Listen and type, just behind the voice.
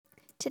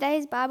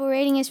Today's Bible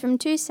reading is from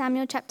 2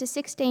 Samuel chapter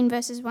 16,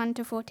 verses 1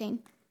 to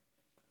 14.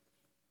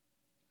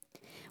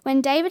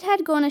 When David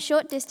had gone a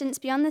short distance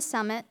beyond the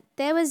summit,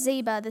 there was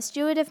Ziba, the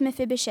steward of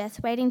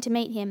Mephibosheth, waiting to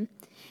meet him.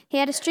 He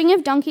had a string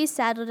of donkeys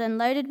saddled and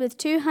loaded with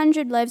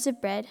 200 loaves of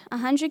bread,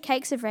 100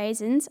 cakes of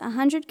raisins,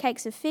 100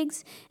 cakes of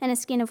figs, and a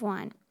skin of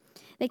wine.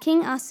 The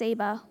king asked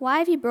Ziba, "Why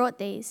have you brought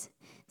these?"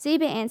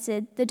 Ziba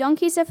answered, "The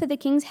donkeys are for the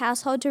king's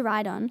household to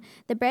ride on,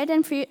 the bread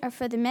and fruit are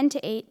for the men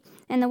to eat,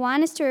 and the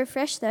wine is to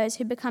refresh those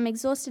who become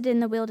exhausted in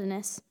the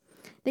wilderness."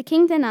 The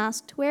king then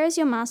asked, "Where is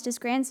your master's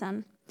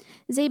grandson?"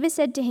 Ziba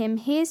said to him,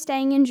 "He is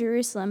staying in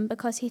Jerusalem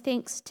because he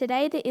thinks,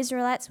 'Today the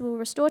Israelites will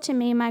restore to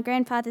me my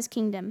grandfather's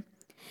kingdom.'"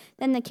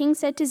 Then the king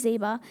said to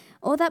Ziba,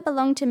 "All that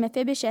belonged to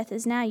Mephibosheth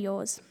is now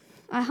yours."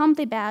 "I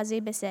humbly bow,"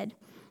 Ziba said.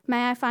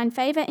 "May I find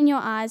favor in your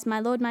eyes, my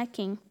lord, my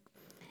king."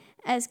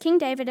 As King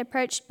David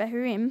approached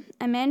Bahurim,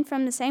 a man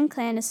from the same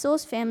clan as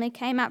Saul's family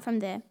came out from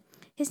there.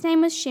 His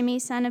name was Shimei,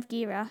 son of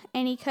Gera,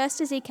 and he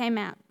cursed as he came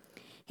out.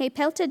 He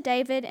pelted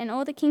David and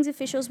all the king's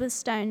officials with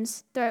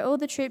stones, though all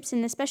the troops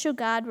in the special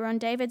guard were on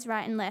David's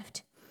right and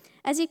left.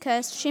 As he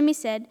cursed, Shimei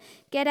said,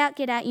 get out,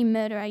 you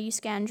murderer, you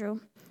scoundrel.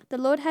 The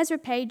Lord has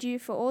repaid you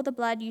for all the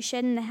blood you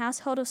shed in the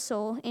household of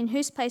Saul, in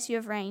whose place you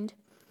have reigned.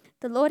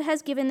 The Lord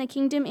has given the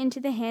kingdom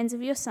into the hands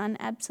of your son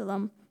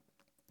Absalom.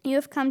 You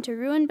have come to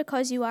ruin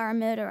because you are a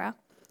murderer."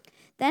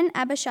 Then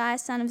Abishai,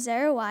 son of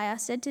Zeruiah,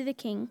 said to the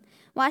king,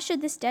 "Why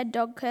should this dead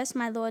dog curse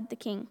my lord the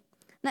king?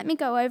 Let me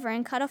go over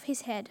and cut off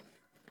his head."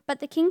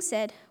 But the king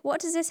said, "What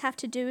does this have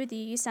to do with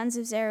you, you sons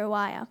of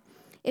Zeruiah?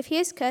 If he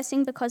is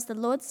cursing because the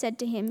Lord said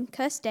to him,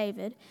 'Curse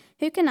David,'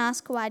 who can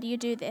ask, 'Why do you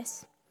do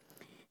this?'"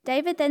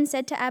 David then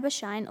said to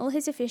Abishai and all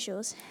his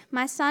officials,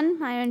 "My son,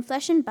 my own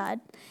flesh and blood,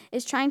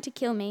 is trying to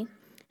kill me.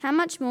 How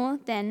much more,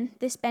 then,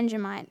 this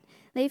Benjamite?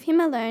 Leave him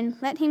alone,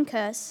 let him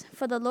curse,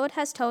 for the Lord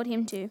has told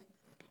him to.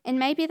 It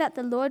may be that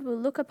the Lord will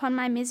look upon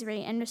my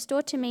misery and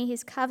restore to me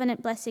his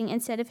covenant blessing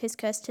instead of his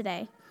curse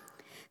today."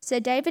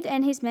 So David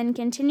and his men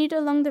continued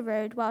along the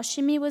road while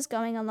Shimei was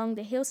going along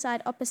the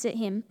hillside opposite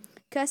him,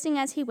 cursing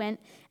as he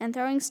went and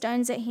throwing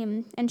stones at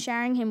him and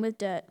showering him with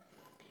dirt.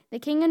 The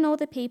king and all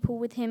the people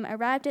with him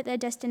arrived at their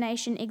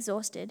destination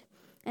exhausted,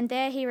 and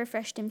there he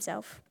refreshed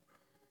himself.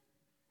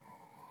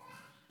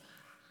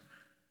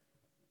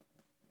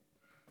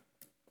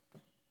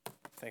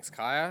 Thanks,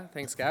 Kaya.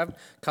 Thanks, Gab.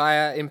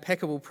 Kaya,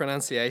 impeccable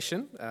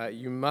pronunciation.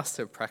 You must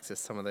have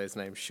practiced some of those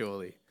names,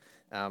 surely.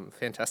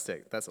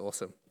 Fantastic. That's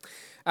awesome.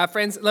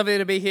 Friends, lovely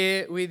to be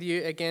here with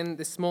you again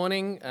this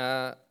morning.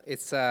 I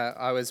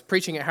was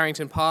preaching at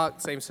Harrington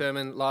Park, same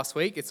sermon last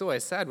week. It's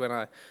always sad when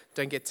I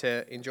don't get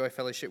to enjoy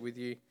fellowship with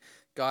you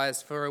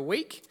guys for a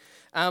week.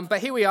 But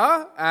here we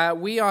are.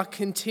 We are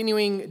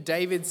continuing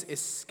David's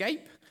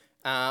escape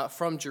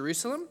from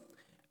Jerusalem.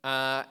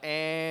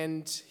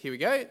 And here we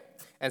go.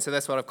 And so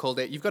that's what I've called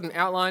it. You've got an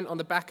outline on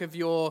the back of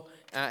your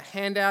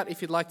handout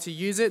if you'd like to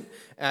use it.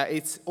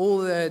 It's all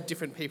the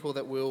different people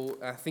that we'll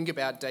think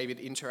about David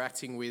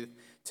interacting with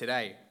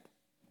today.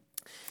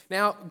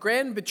 Now,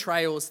 grand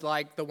betrayals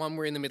like the one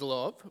we're in the middle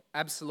of,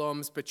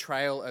 Absalom's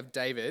betrayal of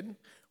David,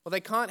 well,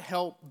 they can't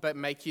help but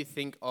make you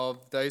think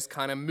of those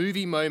kind of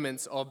movie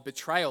moments of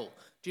betrayal.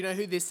 Do you know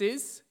who this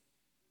is?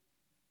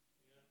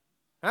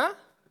 Huh?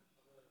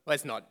 Well,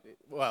 it's not.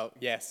 Well,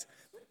 yes.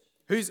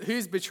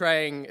 Who's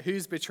betraying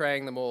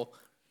them all?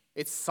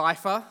 It's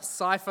Cypher.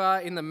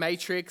 Cypher in the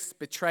Matrix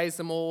betrays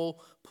them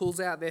all, pulls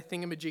out their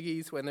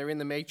thingamajiggies when they're in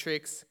the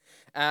Matrix.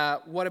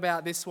 What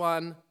about this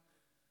one?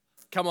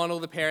 Come on, all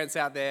the parents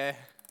out there,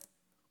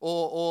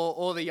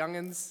 or the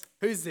young'uns.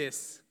 Who's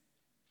this?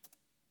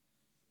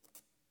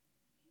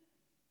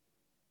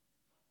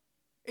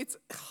 It's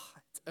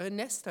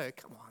Ernesto.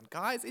 Come on,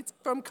 guys. It's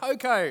from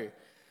Coco.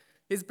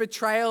 His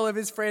betrayal of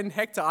his friend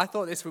Hector. I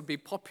thought this would be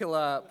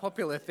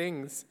popular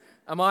things.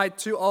 Am I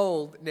too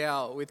old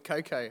now with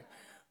Coco?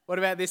 What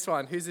about this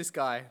one? Who's this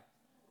guy?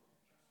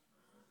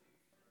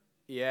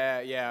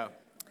 Yeah.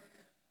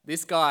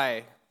 This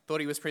guy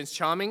thought he was Prince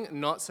Charming.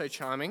 Not so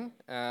charming.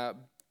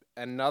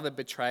 Another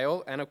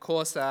betrayal. And of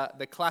course,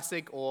 the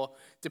classic, or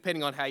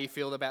depending on how you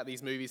feel about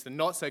these movies, the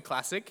not so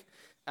classic.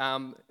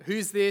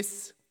 Who's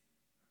this?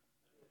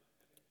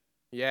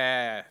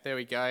 Yeah, there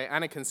we go.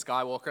 Anakin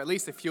Skywalker. At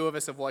least a few of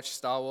us have watched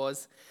Star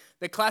Wars.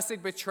 The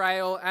classic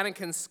betrayal.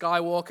 Anakin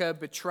Skywalker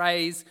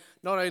betrays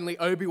not only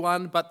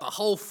Obi-Wan, but the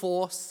whole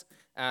Force,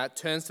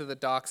 turns to the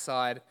dark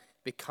side,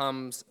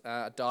 becomes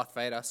Darth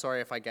Vader.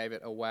 Sorry if I gave it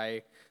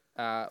away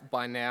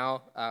by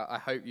now. I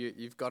hope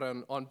you've got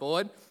on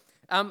board.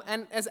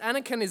 And as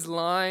Anakin is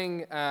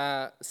lying,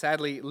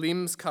 sadly,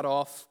 limbs cut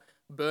off,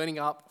 burning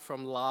up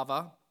from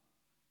lava,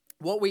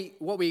 what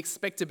we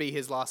expect to be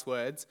his last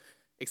words,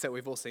 except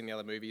we've all seen the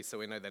other movies, so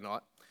we know they're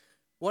not.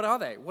 What are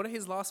they? What are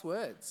his last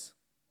words?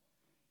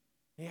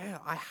 Yeah,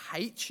 I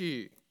hate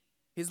you.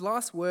 His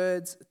last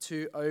words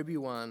to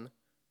Obi-Wan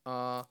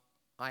are,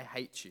 I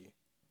hate you.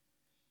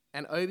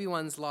 And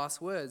Obi-Wan's last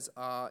words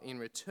are, in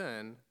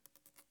return,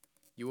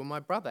 you were my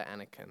brother,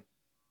 Anakin.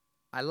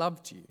 I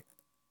loved you.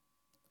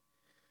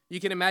 You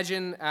can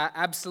imagine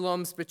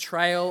Absalom's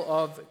betrayal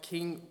of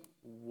King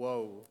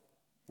Whoa,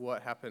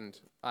 what happened?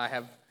 I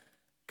have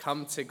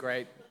come to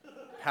great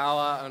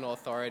power and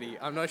authority.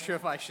 I'm not sure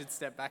if I should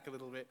step back a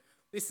little bit.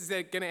 This is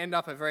going to end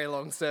up a very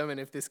long sermon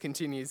if this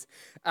continues.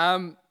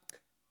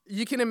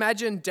 You can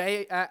imagine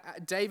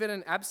David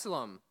and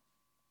Absalom.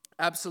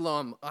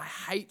 Absalom, I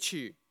hate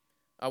you.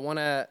 I want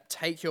to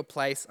take your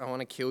place. I want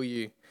to kill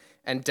you.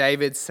 And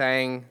David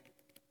saying,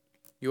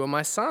 you are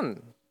my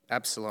son,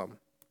 Absalom.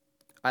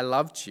 I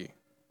loved you.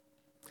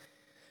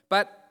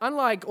 But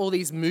unlike all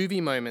these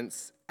movie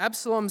moments,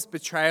 Absalom's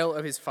betrayal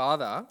of his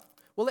father,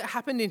 well, it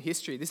happened in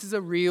history. This is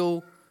a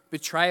real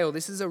betrayal.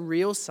 This is a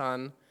real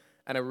son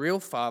and a real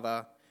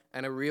father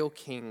and a real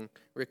king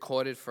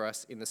recorded for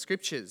us in the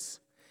scriptures.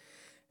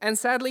 And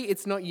sadly,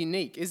 it's not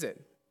unique, is it?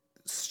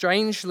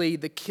 Strangely,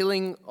 the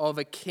killing of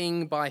a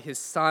king by his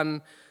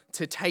son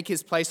to take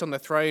his place on the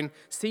throne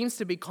seems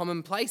to be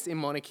commonplace in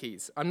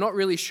monarchies. I'm not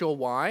really sure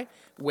why,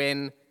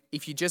 when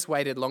if you just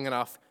waited long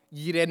enough,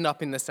 you'd end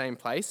up in the same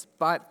place,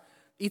 but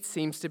it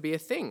seems to be a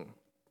thing.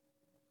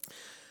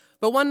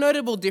 But one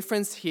notable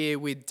difference here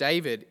with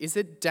David is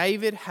that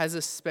David has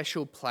a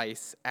special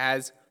place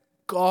as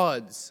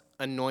God's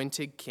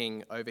anointed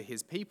king over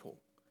his people,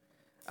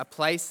 a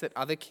place that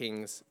other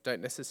kings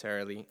don't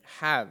necessarily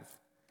have.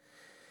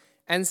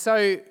 And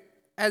so,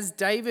 as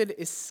David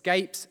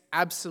escapes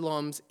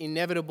Absalom's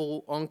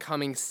inevitable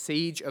oncoming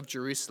siege of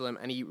Jerusalem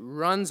and he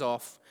runs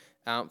off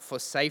for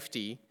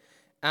safety,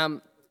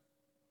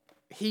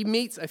 he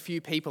meets a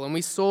few people. And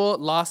we saw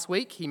last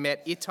week he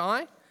met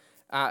Ittai,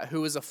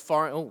 who was a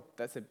foreign... Oh,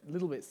 that's a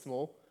little bit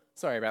small.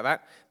 Sorry about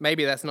that.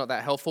 Maybe that's not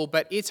that helpful.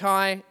 But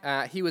Ittai,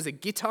 he was a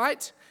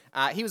Gittite.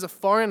 He was a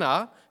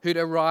foreigner who'd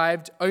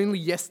arrived only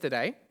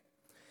yesterday.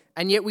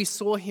 And yet we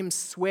saw him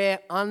swear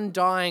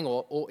undying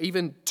or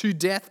even to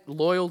death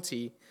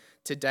loyalty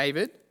to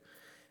David.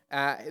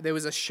 There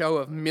was a show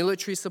of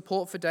military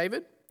support for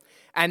David.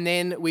 And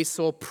then we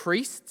saw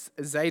priests,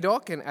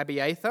 Zadok and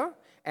Abiathar,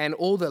 and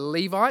all the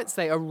Levites.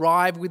 They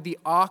arrived with the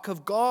ark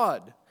of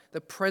God,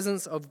 the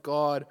presence of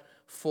God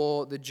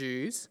for the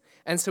Jews.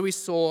 And so we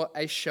saw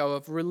a show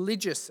of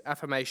religious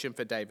affirmation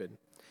for David.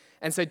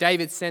 And so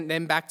David sent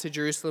them back to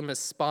Jerusalem as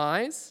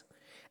spies.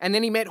 And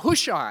then he met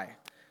Hushai.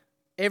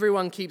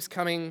 Everyone keeps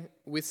coming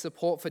with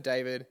support for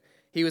David.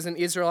 He was an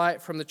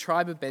Israelite from the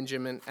tribe of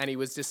Benjamin, and he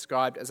was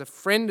described as a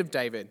friend of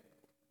David.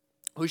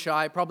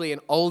 Hushai, probably an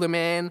older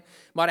man,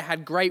 might have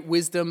had great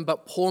wisdom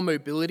but poor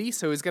mobility,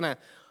 so he was going to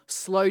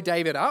slow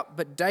David up,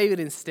 but David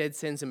instead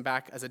sends him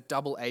back as a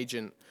double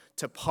agent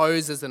to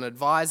pose as an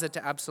advisor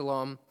to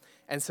Absalom,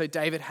 and so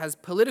David has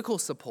political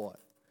support.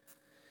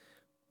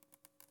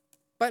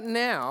 But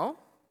now,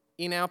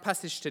 in our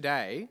passage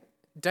today,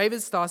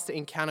 David starts to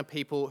encounter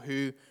people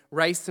who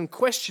raise some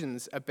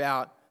questions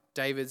about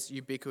David's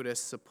ubiquitous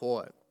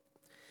support.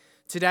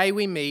 Today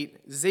we meet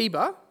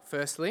Ziba,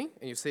 firstly,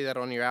 and you'll see that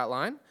on your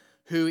outline,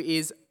 who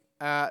is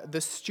the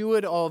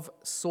steward of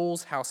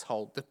Saul's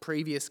household, the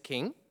previous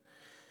king.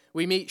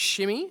 We meet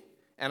Shimei,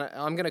 and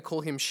I'm going to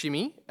call him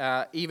Shimei,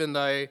 even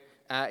though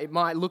it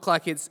might look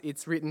like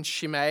it's written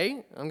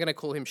Shimei. I'm going to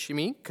call him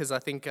Shimei because I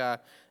think a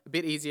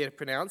bit easier to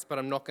pronounce, but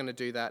I'm not going to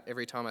do that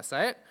every time I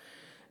say it.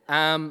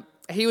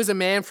 He was a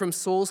man from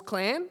Saul's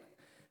clan,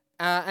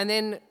 and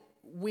then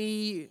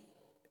we'll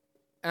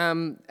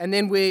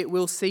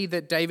see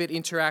that David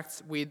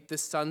interacts with the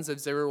sons of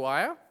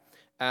Zeruiah,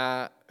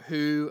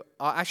 who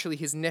are actually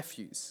his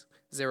nephews.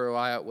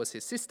 Zeruiah was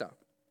his sister.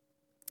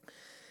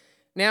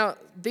 Now,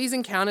 these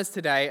encounters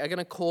today are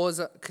going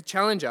to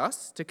challenge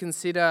us to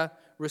consider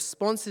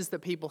responses that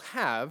people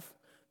have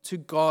to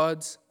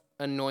God's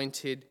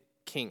anointed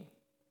king.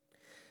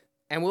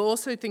 And we'll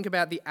also think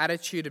about the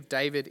attitude of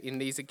David in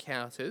these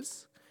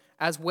encounters,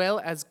 as well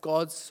as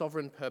God's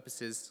sovereign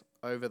purposes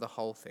over the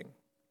whole thing.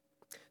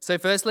 So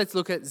first, let's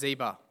look at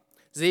Ziba.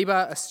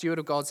 Ziba, a steward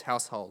of God's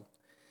household.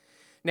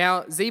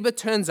 Now, Ziba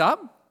turns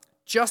up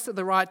just at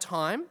the right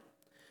time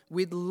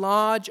with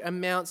large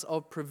amounts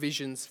of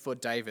provisions for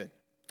David.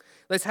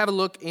 Let's have a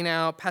look in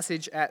our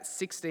passage at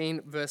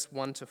 16, verse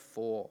 1 to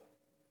 4.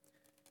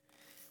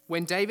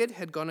 When David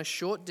had gone a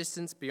short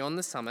distance beyond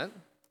the summit,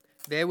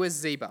 there was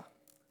Ziba,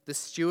 the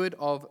steward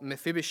of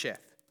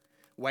Mephibosheth,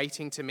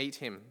 waiting to meet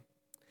him.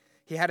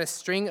 He had a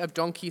string of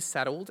donkeys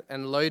saddled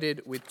and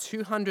loaded with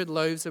 200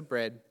 loaves of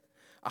bread,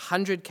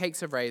 100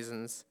 cakes of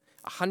raisins,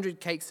 100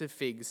 cakes of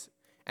figs,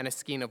 and a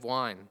skin of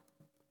wine.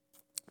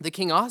 The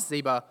king asked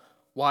Ziba,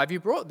 "Why have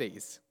you brought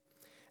these?"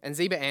 And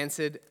Ziba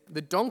answered,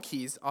 "The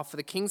donkeys are for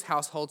the king's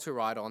household to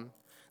ride on,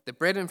 the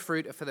bread and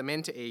fruit are for the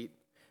men to eat,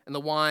 and the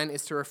wine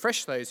is to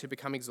refresh those who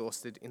become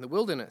exhausted in the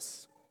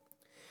wilderness."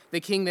 The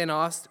king then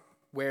asked,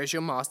 "Where is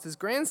your master's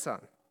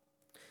grandson?"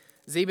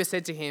 Ziba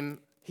said to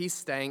him, "He's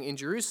staying in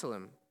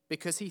Jerusalem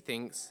because he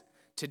thinks,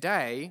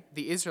 'Today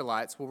the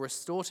Israelites will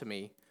restore to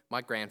me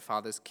my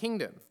grandfather's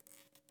kingdom.'"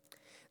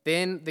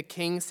 Then the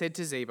king said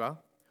to Ziba,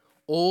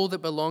 "All that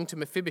belonged to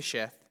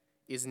Mephibosheth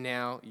is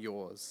now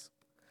yours."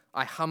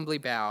 "I humbly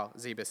bow,"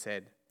 Ziba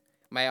said.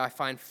 "May I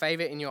find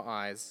favor in your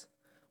eyes,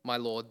 my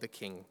lord the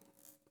king."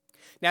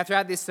 Now,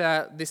 throughout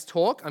this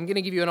talk, I'm going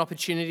to give you an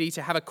opportunity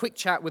to have a quick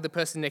chat with the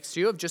person next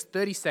to you of just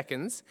 30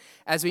 seconds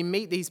as we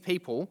meet these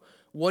people.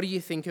 What do you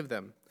think of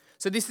them?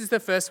 So this is the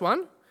first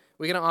one.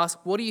 We're going to ask,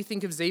 what do you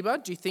think of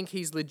Ziba? Do you think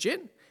he's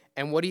legit?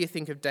 And what do you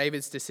think of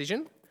David's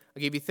decision?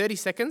 I'll give you 30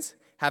 seconds.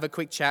 Have a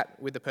quick chat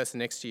with the person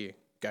next to you.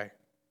 Go.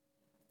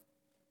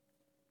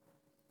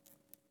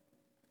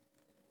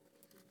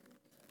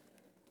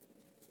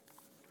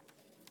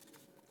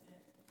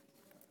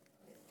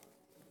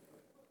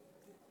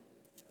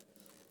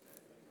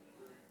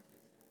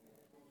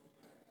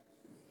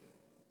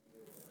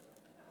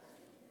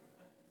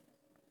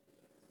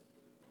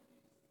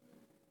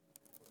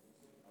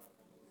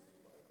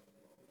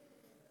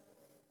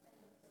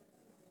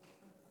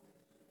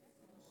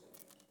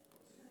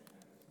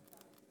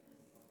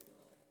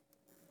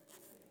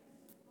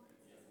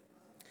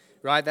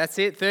 Right, that's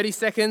it. 30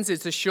 seconds.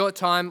 It's a short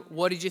time.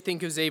 What did you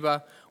think of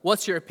Ziba?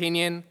 What's your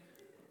opinion?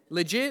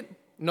 Legit?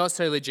 Not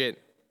so legit.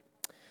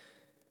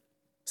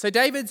 So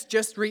David's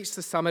just reached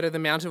the summit of the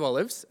Mount of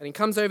Olives, and he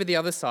comes over the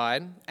other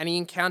side, and he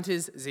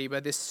encounters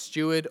Ziba, this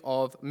steward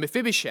of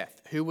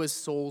Mephibosheth, who was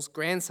Saul's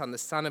grandson, the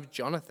son of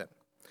Jonathan.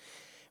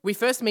 We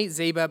first meet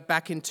Ziba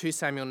back in 2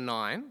 Samuel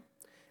 9,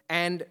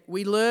 and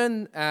we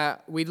learned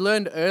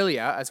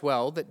earlier as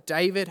well that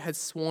David had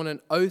sworn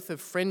an oath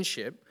of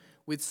friendship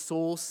with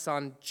Saul's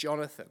son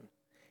Jonathan,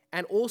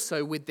 and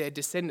also with their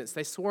descendants.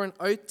 They swore an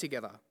oath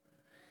together.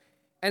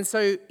 And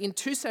so in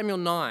 2 Samuel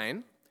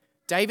 9,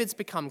 David's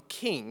become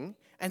king,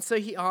 and so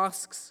he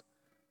asks,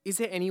 is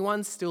there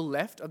anyone still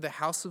left of the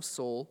house of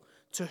Saul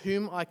to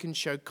whom I can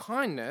show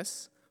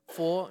kindness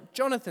for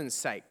Jonathan's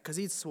sake? Because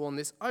he'd sworn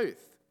this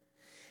oath.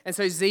 And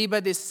so Ziba,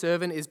 this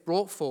servant, is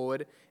brought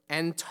forward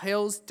and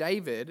tells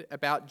David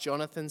about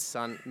Jonathan's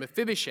son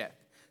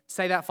Mephibosheth.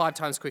 Say that 5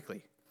 times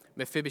quickly.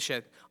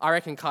 Mephibosheth. I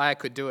reckon Kaya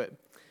could do it.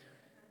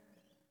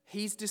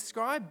 He's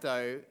described,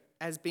 though,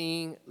 as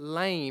being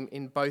lame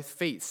in both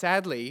feet.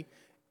 Sadly,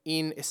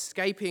 in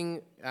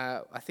escaping,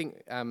 the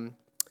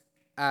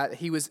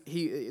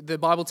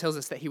Bible tells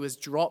us that he was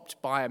dropped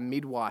by a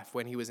midwife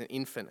when he was an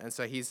infant, and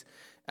so he's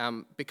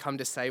become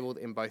disabled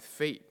in both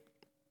feet.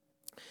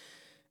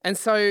 And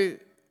so,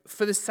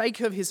 for the sake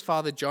of his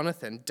father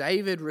Jonathan,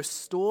 David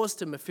restores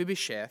to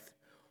Mephibosheth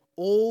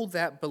all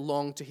that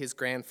belonged to his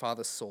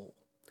grandfather Saul.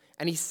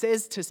 And he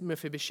says to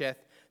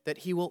Mephibosheth that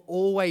he will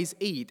always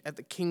eat at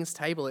the king's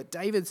table, at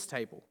David's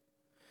table.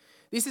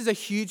 This is a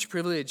huge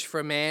privilege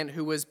for a man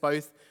who was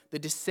both the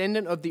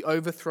descendant of the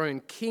overthrown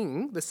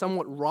king, the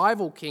somewhat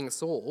rival King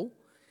Saul,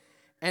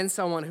 and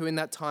someone who in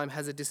that time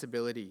has a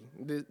disability.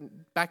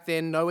 Back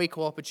then, no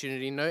equal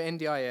opportunity, no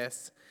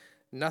NDIS,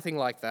 nothing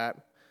like that.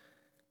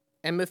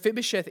 And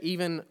Mephibosheth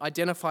even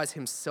identifies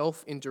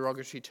himself in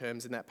derogatory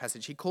terms in that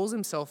passage. He calls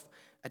himself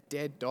a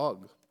dead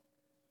dog.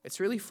 It's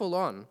really full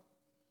on.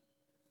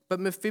 But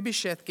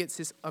Mephibosheth gets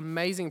this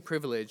amazing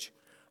privilege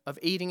of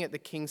eating at the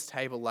king's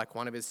table like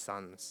one of his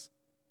sons.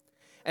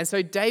 And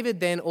so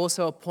David then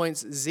also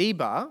appoints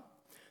Ziba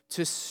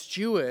to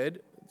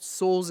steward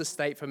Saul's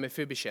estate for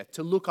Mephibosheth,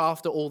 to look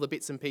after all the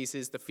bits and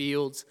pieces, the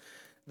fields,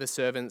 the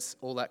servants,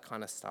 all that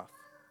kind of stuff.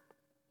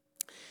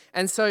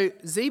 And so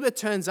Ziba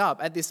turns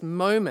up at this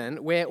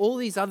moment where all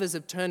these others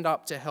have turned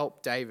up to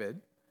help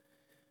David.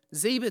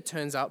 Ziba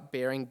turns up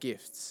bearing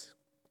gifts.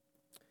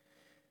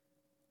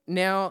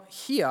 Now,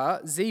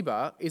 here,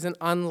 Ziba is an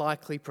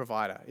unlikely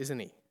provider, isn't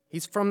he?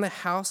 He's from the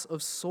house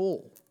of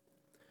Saul.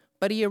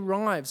 But he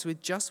arrives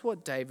with just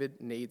what David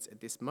needs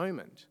at this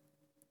moment.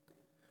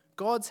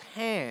 God's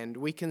hand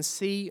we can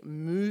see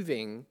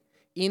moving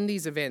in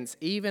these events,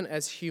 even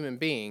as human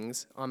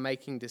beings are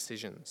making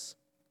decisions.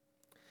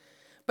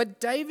 But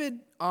David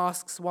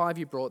asks, why have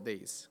you brought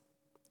these?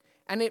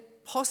 And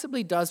it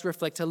possibly does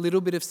reflect a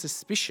little bit of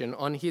suspicion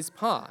on his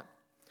part.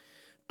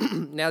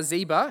 Now,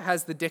 Ziba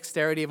has the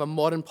dexterity of a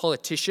modern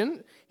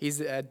politician.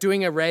 He's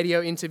doing a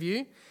radio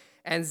interview,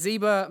 and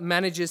Ziba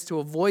manages to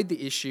avoid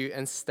the issue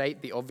and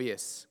state the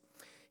obvious.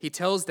 He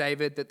tells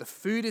David that the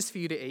food is for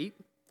you to eat,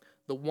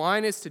 the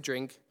wine is to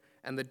drink,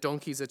 and the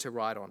donkeys are to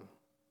ride on.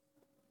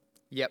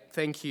 Yep,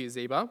 thank you,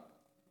 Ziba.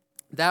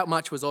 That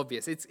much was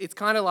obvious. It's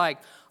kind of like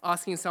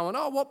asking someone,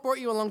 oh, what brought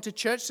you along to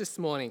church this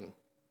morning?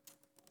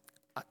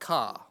 A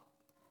car.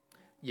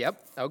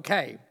 Yep,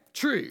 okay,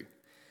 true.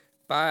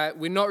 But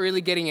we're not really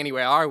getting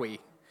anywhere, are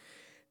we?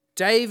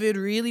 David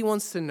really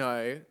wants to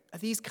know, are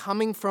these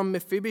coming from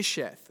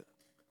Mephibosheth?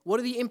 What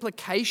are the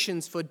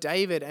implications for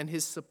David and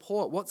his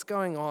support? What's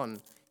going on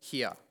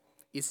here?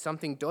 Is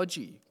something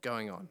dodgy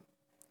going on?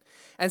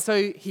 And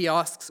so he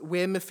asks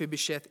where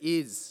Mephibosheth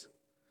is.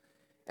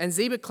 And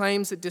Ziba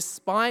claims that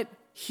despite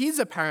his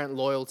apparent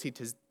loyalty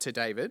to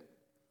David,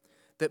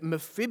 that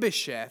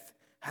Mephibosheth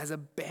has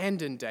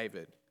abandoned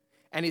David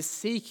and is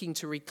seeking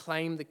to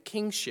reclaim the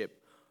kingship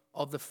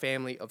of the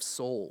family of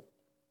Saul.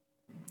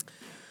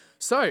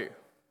 So,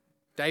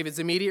 David's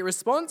immediate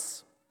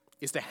response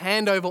is to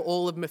hand over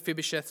all of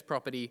Mephibosheth's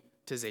property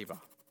to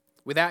Ziba.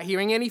 Without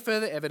hearing any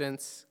further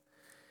evidence,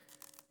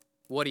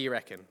 what do you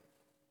reckon?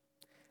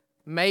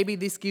 Maybe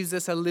this gives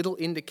us a little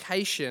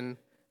indication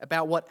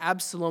about what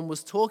Absalom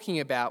was talking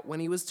about when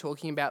he was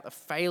talking about the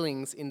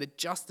failings in the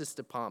Justice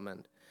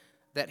Department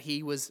that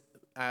he was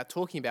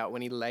talking about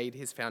when he laid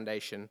his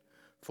foundation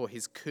for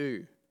his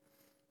coup.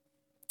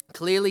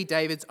 Clearly,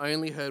 David's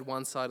only heard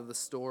one side of the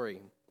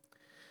story.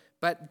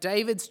 But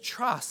David's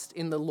trust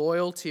in the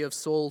loyalty of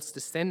Saul's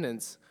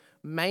descendants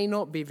may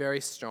not be very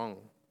strong.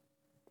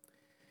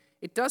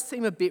 It does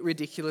seem a bit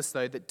ridiculous,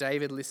 though, that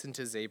David listened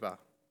to Ziba.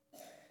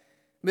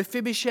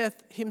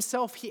 Mephibosheth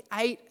himself, he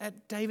ate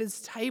at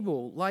David's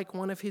table like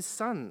one of his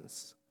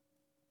sons.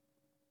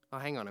 Oh,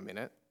 hang on a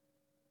minute.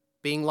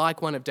 Being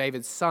like one of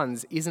David's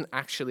sons isn't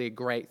actually a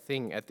great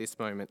thing at this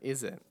moment,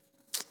 is it?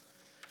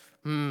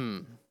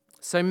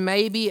 So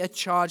maybe a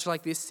charge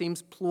like this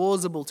seems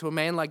plausible to a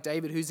man like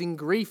David who's in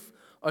grief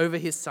over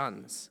his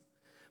sons,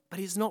 but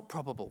it's not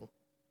probable.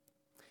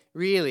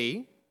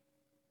 Really,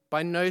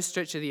 by no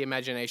stretch of the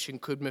imagination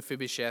could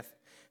Mephibosheth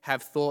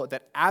have thought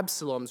that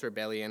Absalom's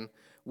rebellion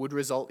would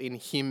result in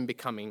him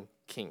becoming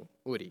king,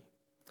 would he?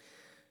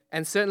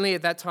 And certainly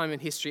at that time in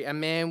history, a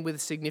man with a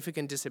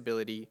significant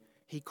disability,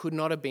 he could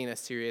not have been a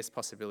serious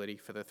possibility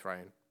for the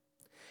throne.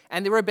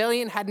 And the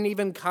rebellion hadn't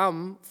even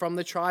come from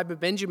the tribe of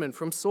Benjamin,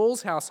 from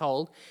Saul's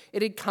household.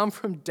 It had come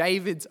from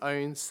David's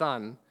own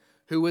son,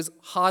 who was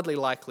hardly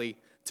likely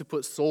to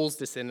put Saul's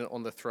descendant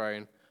on the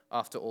throne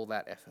after all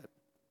that effort.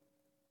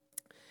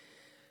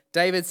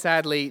 David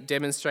sadly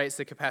demonstrates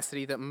the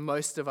capacity that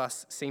most of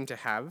us seem to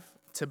have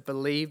to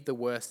believe the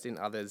worst in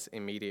others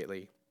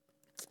immediately.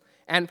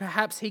 And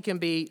perhaps he can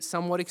be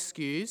somewhat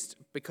excused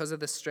because of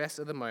the stress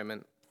of the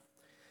moment.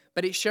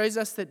 But it shows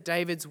us that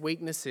David's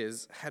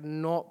weaknesses had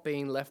not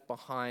been left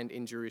behind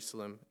in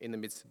Jerusalem in the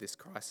midst of this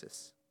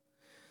crisis.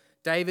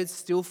 David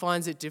still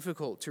finds it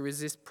difficult to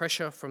resist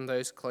pressure from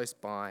those close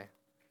by.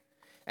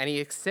 And he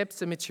accepts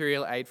the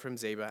material aid from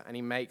Ziba and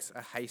he makes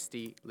a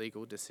hasty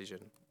legal decision.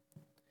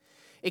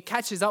 It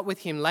catches up with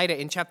him later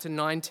in chapter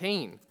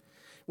 19.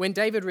 When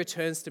David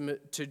returns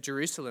to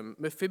Jerusalem,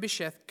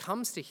 Mephibosheth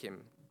comes to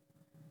him.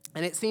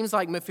 And it seems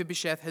like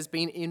Mephibosheth has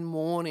been in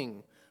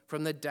mourning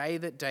from the day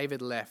that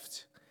David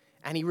left.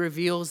 And he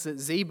reveals that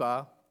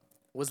Ziba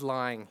was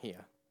lying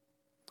here.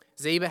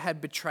 Ziba had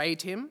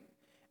betrayed him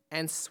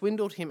and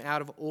swindled him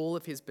out of all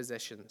of his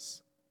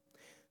possessions.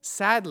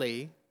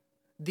 Sadly,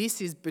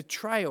 this is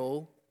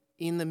betrayal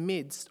in the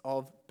midst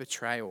of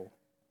betrayal.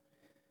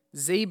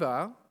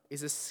 Ziba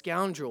is a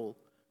scoundrel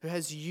who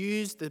has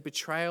used the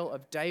betrayal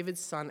of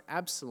David's son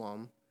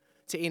Absalom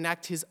to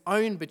enact his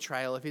own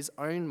betrayal of his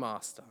own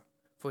master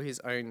for his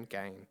own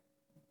gain.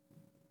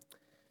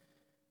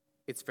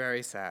 It's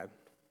very sad.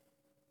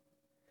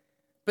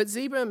 But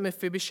Ziba and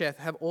Mephibosheth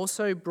have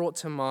also brought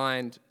to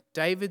mind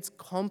David's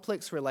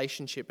complex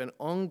relationship, an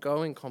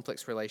ongoing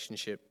complex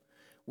relationship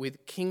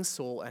with King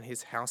Saul and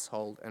his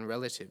household and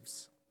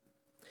relatives.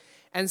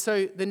 And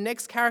so the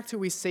next character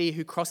we see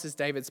who crosses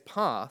David's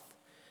path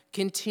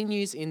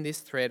continues in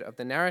this thread of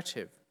the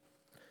narrative.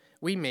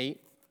 We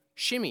meet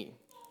Shimei,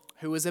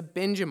 who was a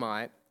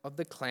Benjamite of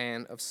the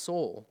clan of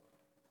Saul,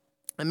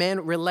 a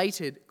man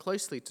related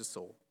closely to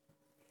Saul.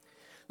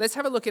 Let's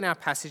have a look in our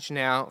passage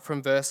now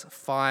from verse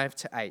 5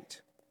 to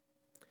 8.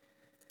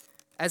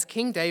 As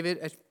King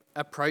David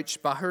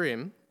approached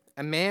Bahurim,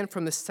 a man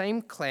from the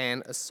same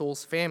clan as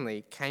Saul's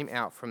family came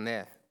out from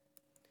there.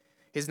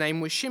 His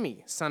name was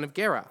Shimei, son of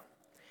Gera,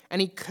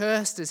 and he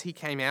cursed as he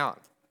came out.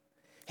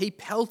 He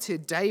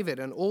pelted David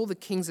and all the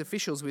king's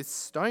officials with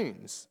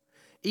stones,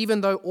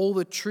 even though all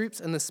the troops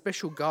and the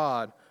special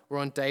guard were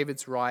on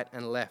David's right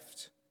and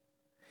left.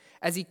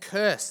 As he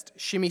cursed,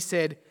 Shimei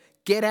said,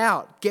 get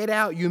out,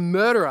 you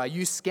murderer,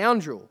 you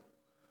scoundrel.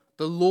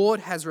 The Lord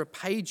has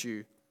repaid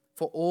you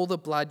for all the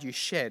blood you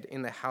shed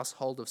in the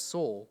household of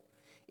Saul,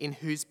 in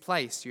whose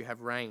place you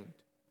have reigned.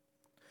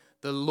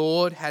 The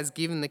Lord has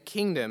given the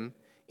kingdom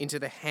into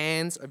the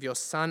hands of your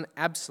son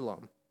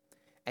Absalom,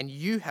 and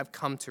you have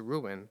come to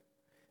ruin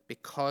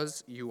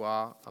because you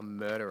are a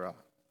murderer.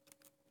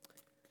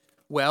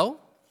 Well,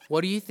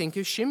 what do you think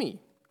of Shimei?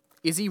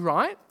 Is he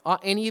right? Are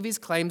any of his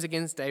claims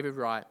against David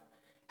right?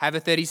 Have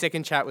a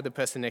 30-second chat with the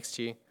person next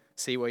to you.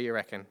 See what you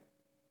reckon.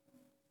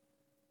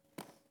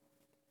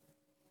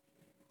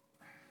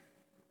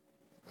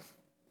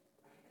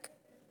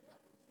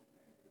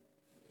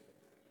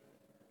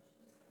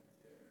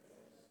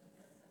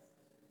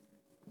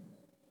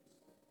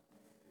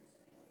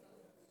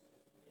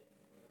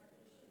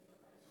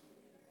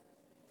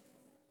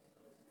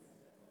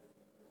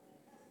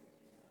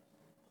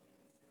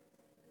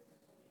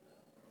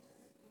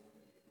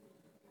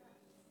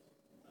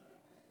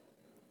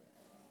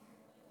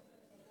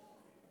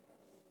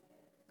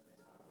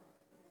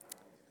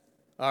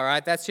 All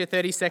right, that's your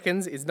 30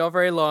 seconds. It's not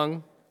very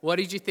long. What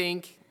did you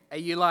think? Are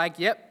you like,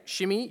 yep,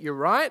 Shimei, you're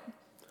right?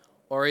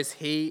 Or is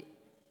he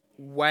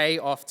way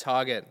off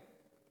target?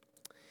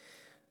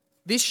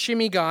 This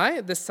Shimei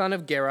guy, the son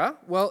of Gera,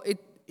 well,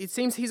 it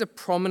seems he's a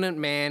prominent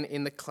man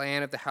in the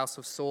clan of the house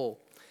of Saul.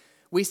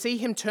 We see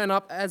him turn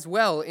up as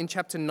well in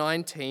chapter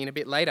 19 a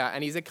bit later,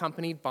 and he's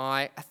accompanied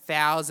by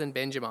 1,000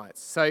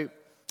 Benjamites. So,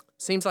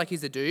 seems like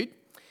he's a dude.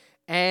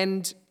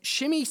 And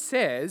Shimei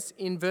says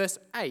in verse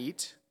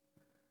 8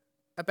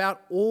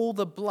 about all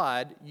the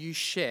blood you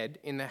shed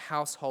in the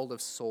household of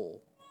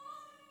Saul.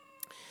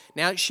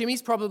 Now,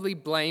 Shimei's probably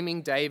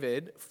blaming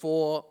David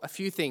for a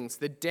few things.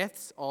 The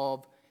deaths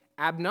of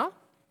Abner,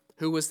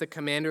 who was the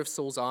commander of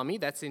Saul's army.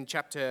 That's in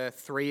chapter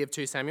 3 of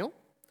 2 Samuel.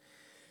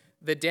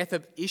 The death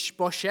of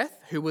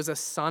Ishbosheth, who was a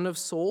son of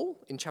Saul,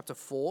 in chapter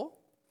 4.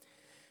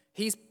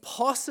 He's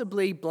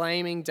possibly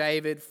blaming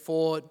David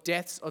for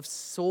deaths of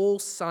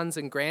Saul's sons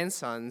and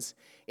grandsons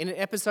in an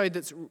episode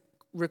that's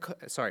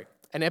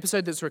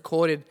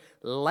recorded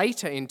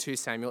later in 2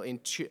 Samuel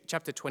in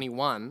chapter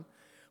 21,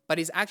 but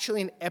is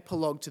actually an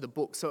epilogue to the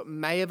book, so it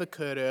may have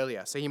occurred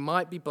earlier. So he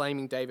might be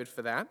blaming David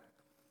for that,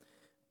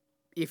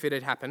 if it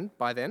had happened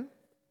by then.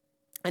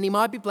 And he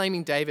might be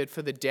blaming David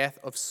for the death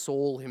of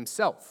Saul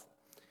himself.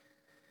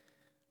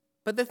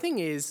 But the thing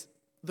is,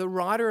 the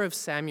writer of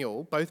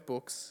Samuel, both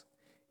books,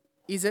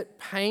 is at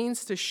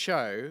pains to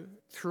show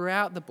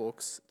throughout the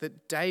books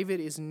that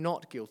David is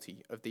not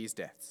guilty of these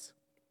deaths.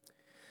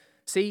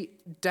 See,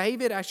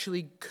 David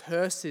actually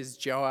curses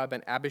Joab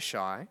and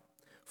Abishai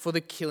for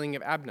the killing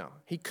of Abner.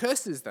 He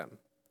curses them.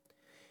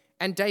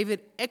 And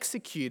David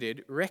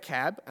executed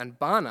Rechab and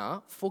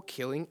Baanah for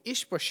killing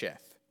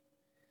Ishbosheth.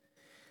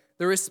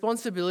 The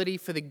responsibility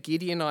for the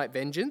Gideonite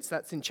vengeance,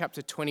 that's in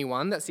chapter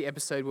 21, that's the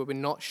episode where we're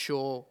not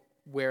sure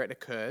where it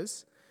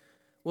occurs.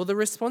 Well, the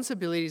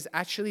responsibility is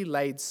actually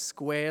laid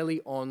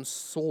squarely on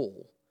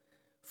Saul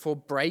for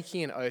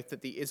breaking an oath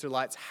that the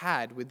Israelites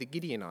had with the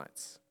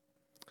Gideonites.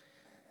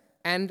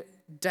 And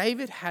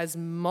David has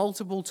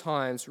multiple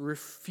times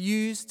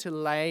refused to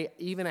lay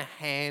even a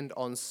hand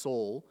on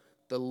Saul,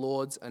 the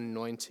Lord's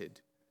anointed.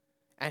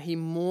 And he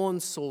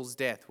mourns Saul's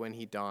death when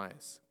he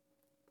dies.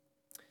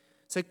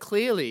 So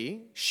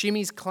clearly,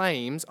 Shimei's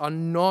claims are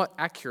not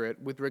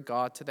accurate with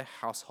regard to the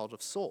household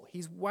of Saul.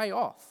 He's way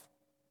off.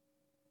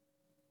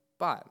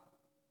 But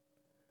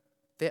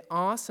there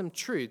are some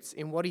truths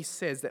in what he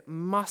says that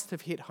must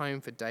have hit home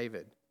for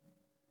David.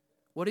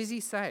 What does he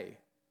say?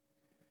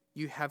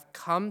 You have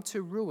come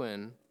to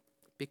ruin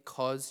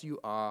because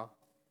you are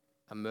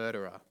a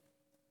murderer.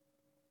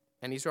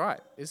 And he's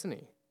right, isn't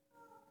he?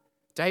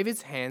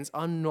 David's hands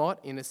are not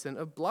innocent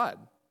of blood.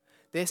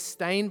 They're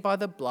stained by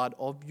the blood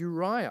of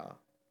Uriah,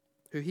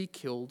 who he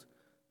killed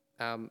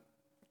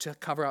to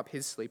cover up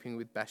his sleeping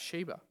with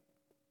Bathsheba.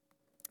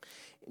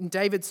 In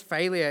David's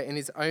failure in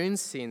his own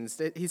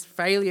sins, his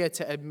failure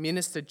to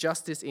administer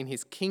justice in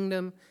his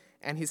kingdom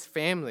and his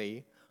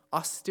family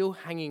are still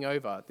hanging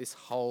over this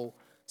whole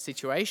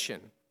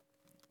situation.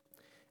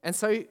 And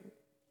so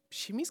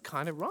Shimei's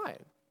kind of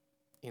right,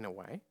 in a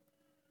way.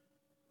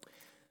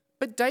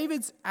 But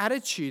David's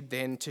attitude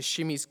then to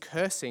Shimei's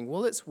cursing,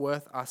 well, it's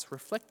worth us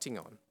reflecting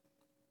on.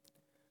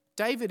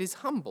 David is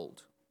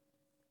humbled,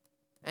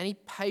 and he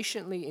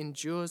patiently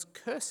endures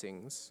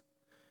cursings,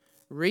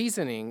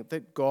 reasoning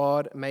that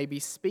God may be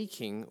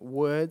speaking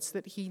words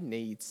that he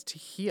needs to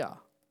hear,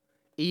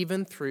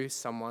 even through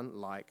someone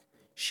like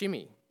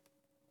Shimei.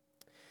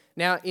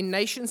 Now, in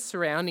nations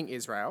surrounding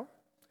Israel,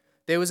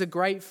 there was a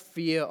great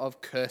fear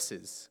of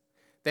curses.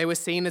 They were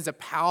seen as a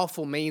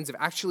powerful means of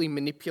actually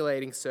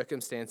manipulating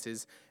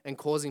circumstances and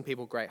causing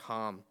people great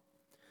harm.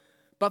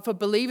 But for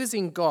believers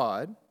in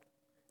God,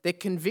 their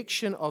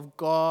conviction of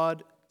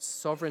God's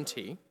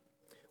sovereignty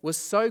was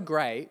so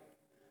great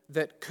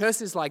that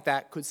curses like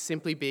that could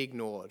simply be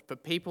ignored for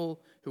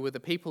people who were the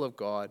people of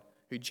God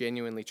who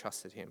genuinely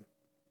trusted him.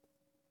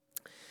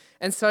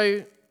 And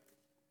so,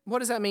 what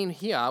does that mean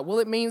here? Well,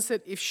 it means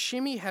that if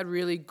Shimei had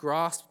really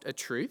grasped a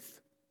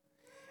truth,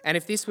 and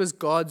if this was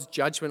God's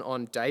judgment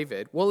on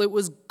David, well, it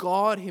was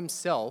God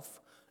himself,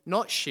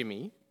 not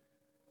Shimei,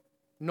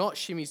 not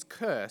Shimei's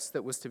curse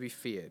that was to be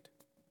feared.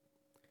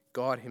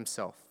 God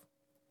himself.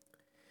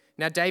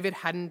 Now, David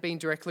hadn't been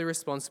directly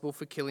responsible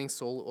for killing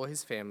Saul or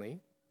his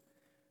family,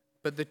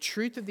 but the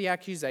truth of the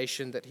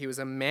accusation that he was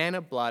a man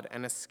of blood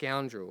and a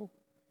scoundrel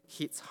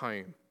hits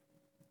home.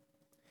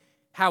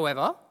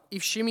 However,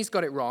 if Shimei's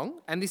got it wrong,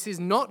 and this is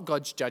not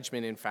God's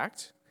judgment in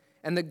fact,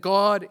 and that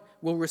God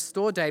will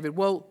restore David,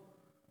 well,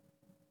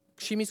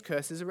 Shimei's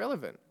curse is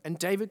irrelevant, and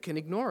David can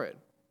ignore it.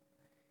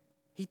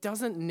 He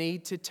doesn't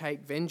need to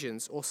take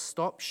vengeance or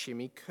stop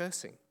Shimei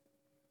cursing.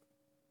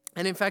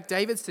 And in fact,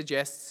 David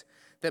suggests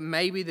that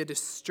maybe the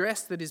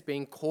distress that is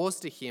being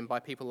caused to him by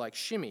people like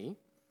Shimei,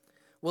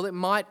 well, it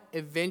might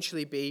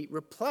eventually be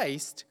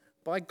replaced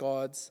by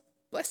God's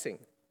blessing.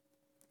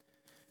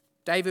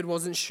 David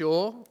wasn't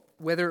sure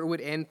whether it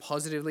would end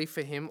positively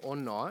for him or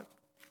not,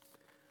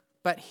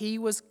 but he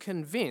was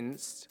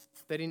convinced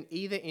that in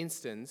either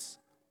instance,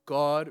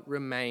 God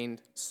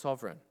remained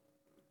sovereign.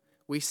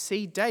 We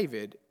see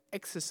David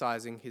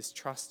exercising his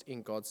trust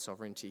in God's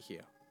sovereignty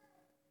here.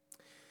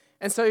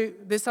 And so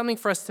there's something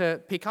for us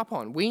to pick up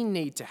on. We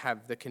need to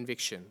have the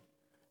conviction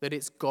that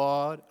it's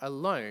God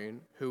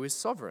alone who is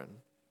sovereign.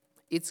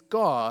 It's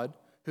God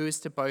who is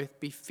to both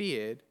be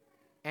feared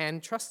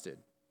and trusted.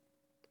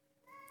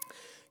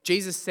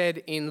 Jesus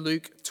said in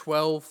Luke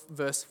 12,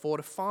 verse 4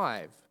 to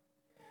 5,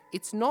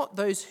 it's not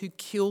those who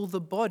kill the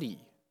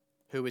body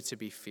who are to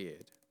be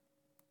feared?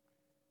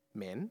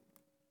 Men?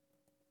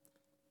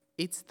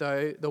 It's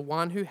the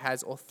one who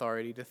has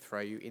authority to throw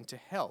you into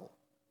hell.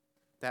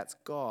 That's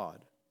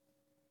God.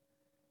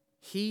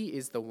 He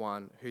is the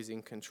one who's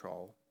in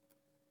control.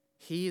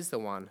 He is the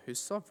one who's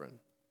sovereign.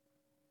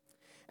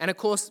 And of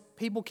course,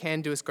 people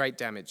can do us great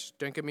damage,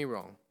 don't get me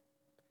wrong.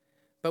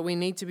 But we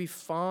need to be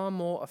far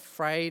more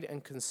afraid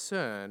and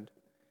concerned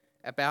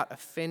about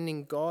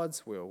offending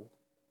God's will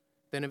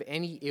than of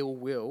any ill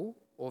will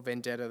or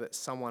vendetta that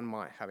someone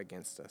might have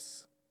against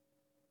us.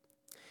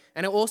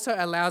 And it also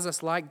allows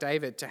us, like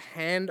David, to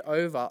hand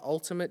over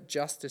ultimate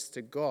justice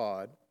to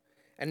God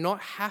and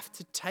not have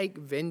to take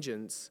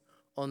vengeance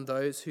on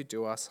those who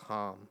do us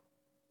harm.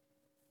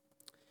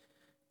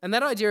 And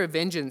that idea of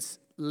vengeance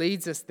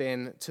leads us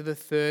then to the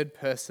third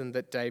person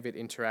that David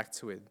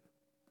interacts with,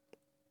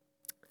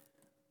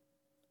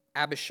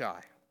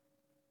 Abishai.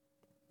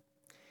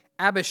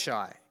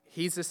 Abishai,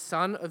 he's the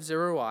son of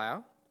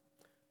Zeruiah,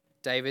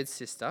 David's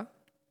sister.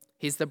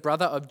 He's the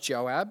brother of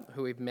Joab,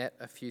 who we've met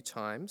a few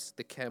times,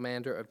 the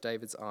commander of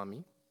David's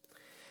army.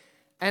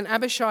 And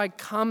Abishai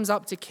comes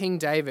up to King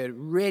David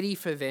ready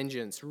for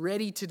vengeance,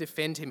 ready to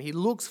defend him. He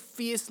looks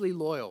fiercely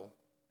loyal.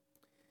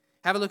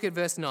 Have a look at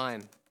verse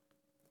 9.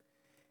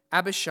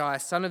 Abishai,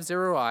 son of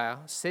Zeruiah,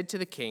 said to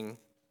the king,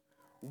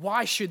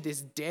 "Why should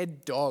this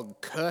dead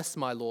dog curse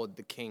my lord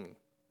the king?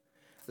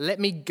 Let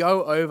me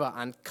go over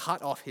and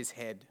cut off his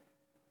head."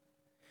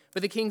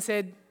 But the king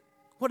said,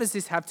 "What does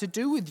this have to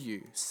do with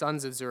you,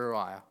 sons of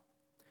Zeruiah?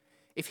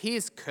 If he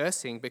is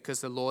cursing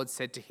because the Lord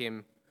said to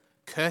him,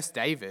 'Curse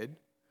David,'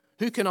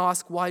 who can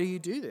ask, 'Why do you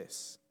do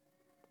this?'"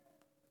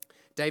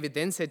 David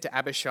then said to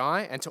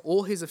Abishai and to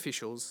all his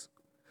officials,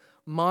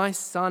 "My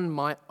son,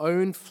 my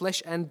own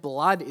flesh and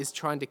blood, is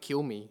trying to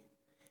kill me.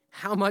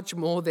 How much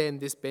more then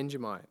this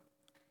Benjamite?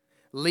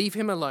 Leave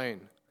him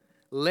alone.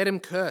 Let him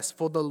curse,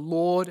 for the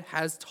Lord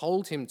has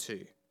told him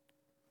to.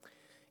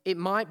 It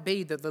might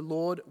be that the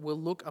Lord will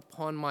look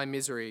upon my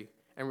misery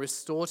and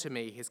restore to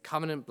me his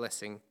covenant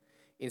blessing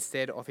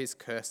instead of his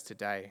curse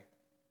today."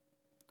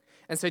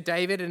 And so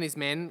David and his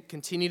men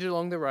continued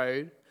along the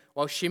road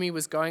while Shimei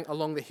was going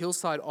along the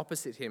hillside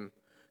opposite him,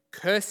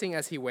 cursing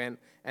as he went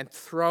and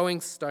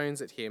throwing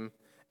stones at him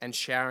and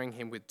showering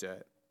him with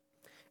dirt.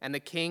 And the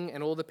king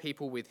and all the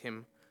people with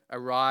him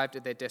arrived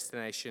at their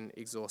destination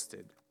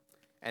exhausted,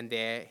 and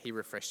there he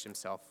refreshed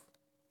himself.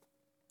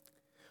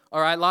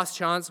 All right, last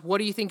chance. What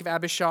do you think of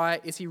Abishai?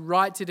 Is he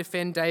right to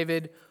defend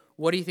David?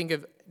 What do you think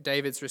of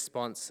David's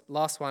response?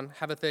 Last one.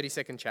 Have a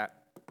 30-second chat.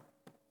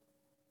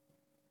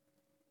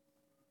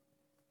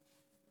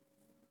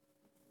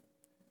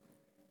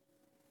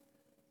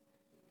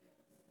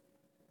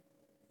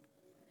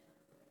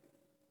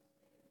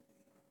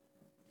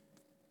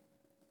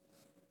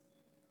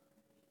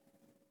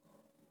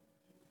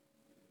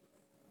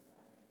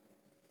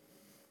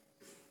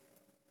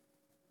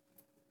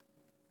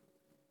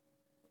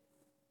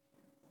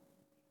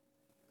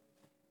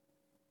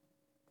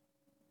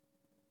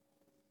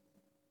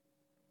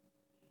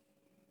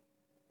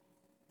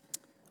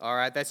 All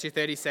right, that's your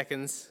 30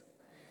 seconds.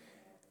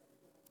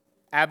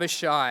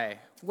 Abishai.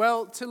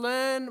 Well, to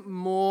learn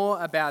more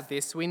about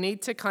this, we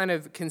need to kind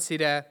of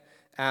consider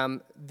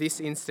this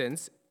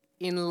instance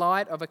in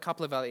light of a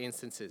couple of other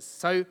instances.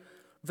 So,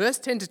 verse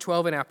 10 to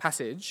 12 in our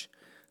passage,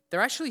 they're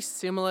actually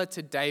similar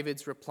to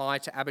David's reply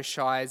to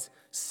Abishai's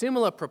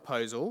similar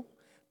proposal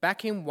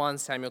back in 1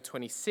 Samuel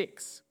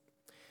 26.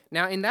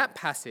 Now, in that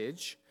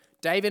passage,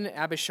 David and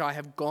Abishai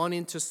have gone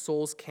into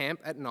Saul's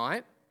camp at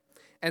night,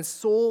 and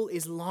Saul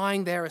is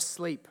lying there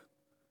asleep,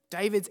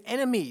 David's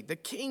enemy, the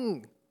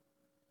king.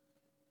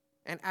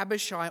 And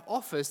Abishai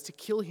offers to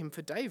kill him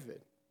for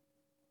David.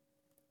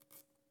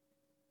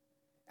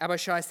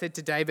 Abishai said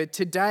to David,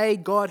 "Today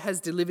God has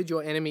delivered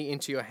your enemy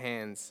into your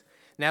hands.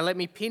 Now let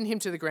me pin him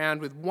to the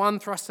ground with one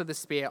thrust of the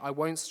spear. I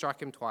won't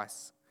strike him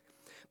twice."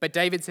 But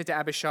David said to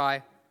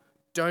Abishai,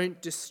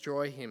 "Don't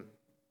destroy him.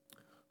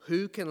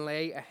 Who can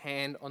lay a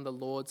hand on the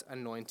Lord's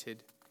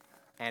anointed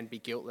and be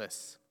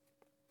guiltless?"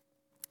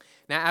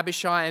 Now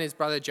Abishai and his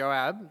brother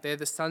Joab, they're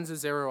the sons of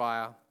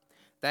Zeruiah.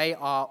 They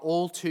are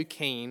all too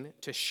keen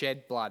to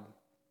shed blood.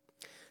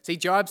 See,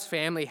 Joab's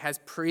family has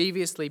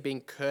previously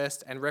been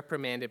cursed and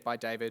reprimanded by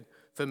David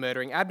for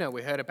murdering Abner.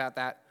 We heard about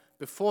that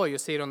before. You'll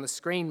see it on the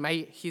screen.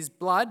 May his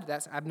blood,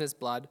 that's Abner's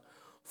blood,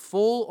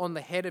 fall on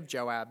the head of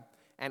Joab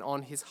and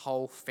on his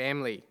whole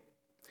family.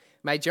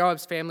 May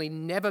Joab's family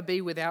never be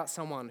without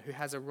someone who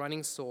has a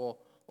running sore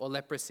or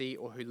leprosy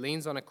or who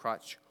leans on a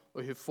crutch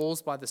or who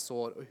falls by the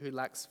sword or who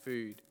lacks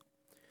food.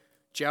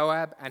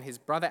 Joab and his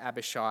brother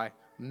Abishai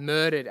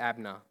murdered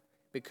Abner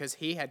because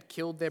he had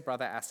killed their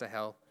brother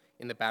Asahel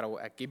in the battle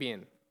at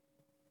Gibeon.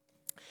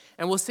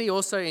 And we'll see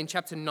also in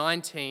chapter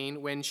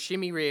 19, when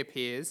Shimei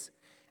reappears,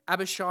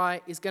 Abishai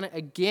is going to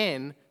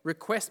again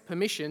request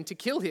permission to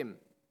kill him.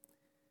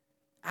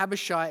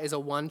 Abishai is a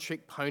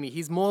one-trick pony.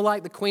 He's more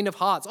like the Queen of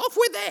Hearts. Off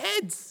with their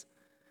heads!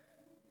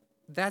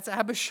 That's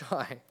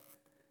Abishai.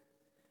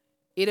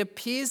 It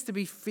appears to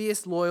be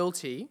fierce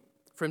loyalty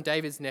from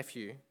David's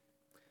nephew,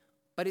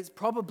 but it's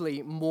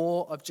probably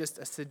more of just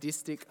a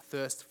sadistic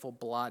thirst for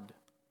blood.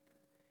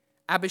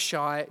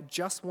 Abishai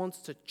just wants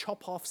to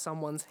chop off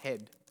someone's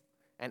head,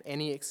 and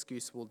any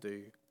excuse will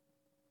do.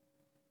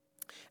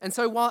 And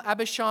so while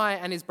Abishai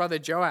and his brother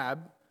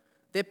Joab,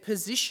 they're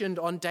positioned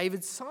on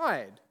David's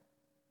side,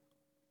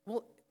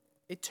 well,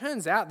 it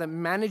turns out that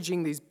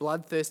managing these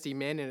bloodthirsty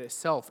men in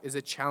itself is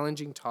a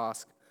challenging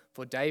task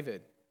for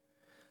David.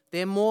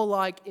 They're more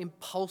like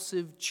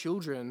impulsive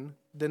children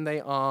than they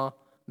are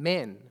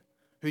men,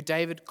 who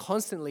David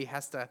constantly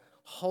has to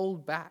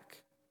hold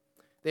back.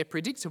 They're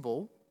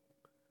predictable,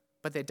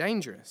 but they're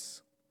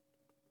dangerous.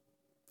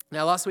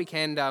 Now, last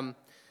weekend,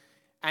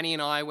 Annie and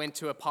I went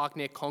to a park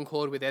near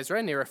Concord with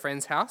Ezra, near a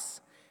friend's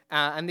house.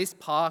 And this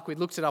park, we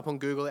looked it up on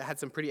Google, it had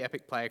some pretty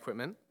epic play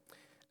equipment.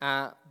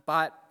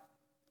 But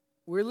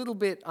we're a little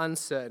bit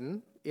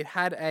uncertain. It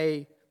had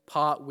a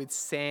part with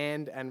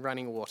sand and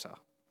running water.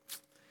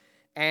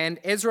 And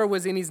Ezra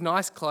was in his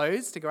nice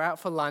clothes to go out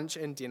for lunch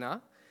and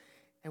dinner.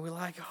 And we're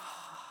like,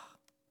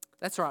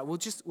 that's all right, we'll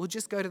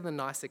just go to the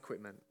nice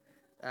equipment.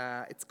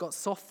 It's got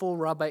soft fall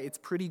rubber, it's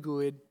pretty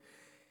good.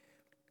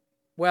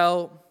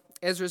 Well,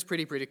 Ezra's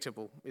pretty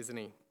predictable, isn't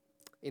he?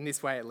 In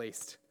this way, at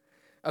least.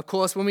 Of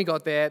course, when we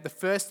got there, the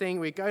first thing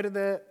we go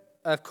to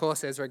of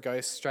course, Ezra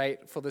goes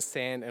straight for the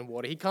sand and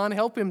water. He can't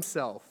help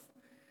himself.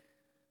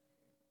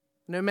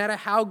 No matter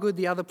how good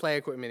the other play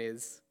equipment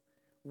is,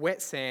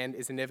 wet sand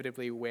is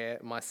inevitably where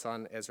my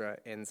son Ezra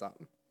ends up.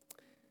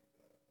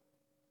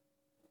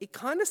 It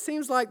kind of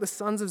seems like the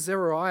sons of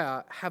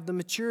Zeruiah have the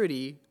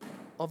maturity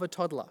of a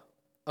toddler,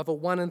 of a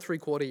 1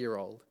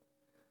 3/4-year-old.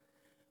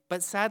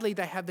 But sadly,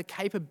 they have the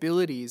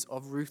capabilities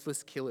of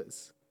ruthless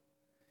killers.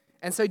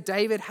 And so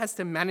David has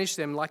to manage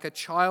them like a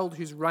child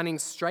who's running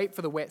straight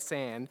for the wet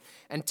sand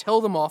and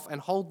tell them off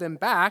and hold them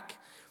back.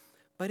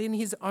 But in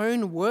his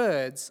own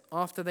words,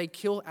 after they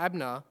kill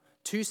Abner,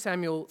 2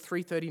 Samuel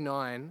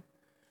 3:39,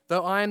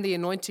 though I am the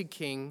anointed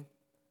king,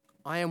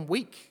 I am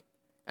weak,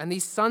 and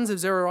these sons of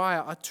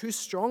Zeruiah are too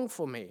strong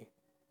for me.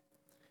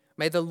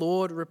 May the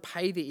Lord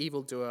repay the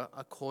evildoer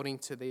according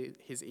to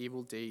his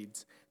evil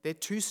deeds. They're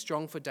too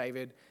strong for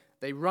David.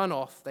 They run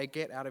off, they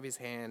get out of his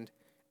hand,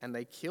 and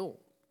they kill.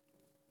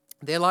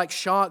 They're like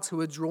sharks who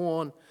are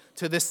drawn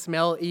to the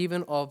smell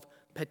even of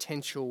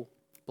potential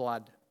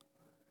blood.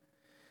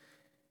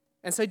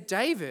 And so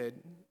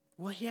David,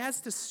 well, he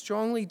has to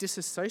strongly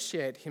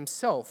disassociate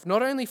himself,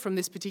 not only from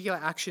this particular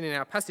action in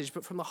our passage,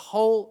 but from the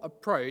whole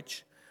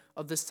approach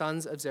of the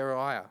sons of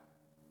Zeruiah.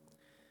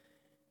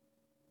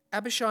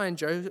 Abishai and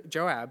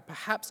Joab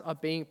perhaps are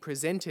being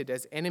presented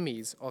as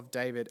enemies of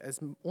David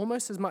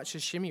almost as much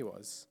as Shimei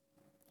was.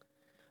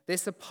 Their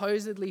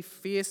supposedly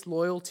fierce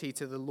loyalty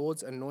to the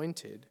Lord's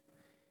anointed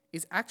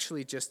is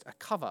actually just a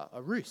cover,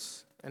 a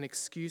ruse, an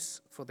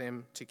excuse for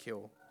them to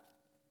kill.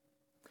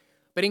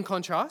 But in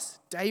contrast,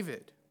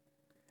 David,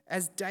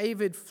 as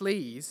David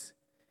flees,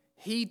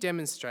 he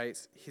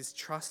demonstrates his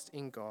trust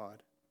in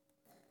God.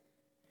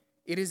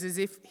 It is as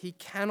if he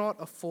cannot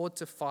afford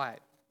to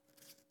fight,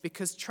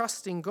 because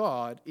trusting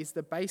God is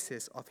the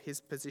basis of his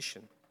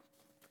position.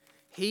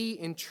 He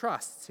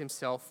entrusts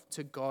himself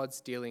to God's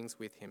dealings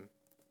with him.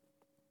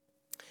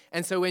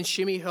 And so when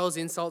Shimei hurls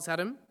insults at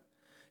him,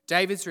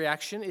 David's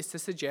reaction is to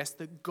suggest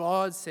that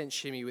God sent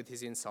Shimei with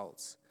his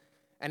insults,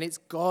 and it's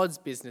God's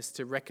business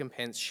to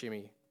recompense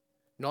Shimei,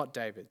 not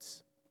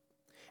David's.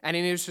 And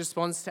in his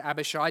response to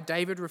Abishai,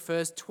 David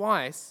refers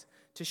twice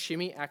to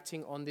Shimei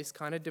acting on this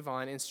kind of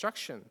divine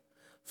instruction,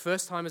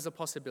 first time as a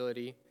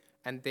possibility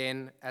and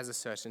then as a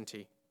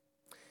certainty.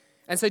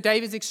 And so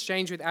David's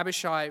exchange with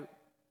Abishai,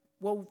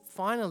 well,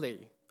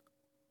 finally,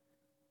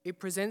 it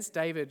presents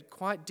David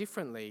quite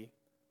differently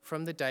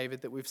from the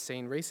David that we've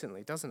seen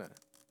recently, doesn't it?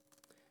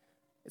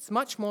 It's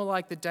much more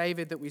like the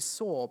David that we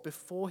saw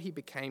before he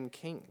became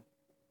king.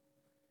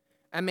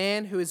 A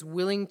man who is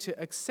willing to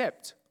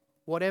accept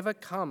whatever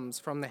comes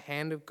from the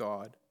hand of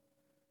God.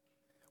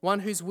 One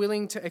who's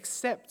willing to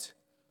accept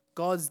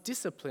God's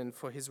discipline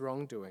for his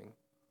wrongdoing.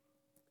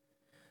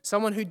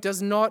 Someone who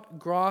does not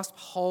grasp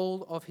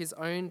hold of his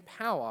own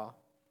power,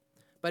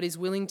 but is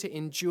willing to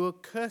endure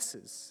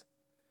curses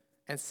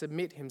and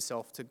submit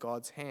himself to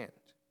God's hand.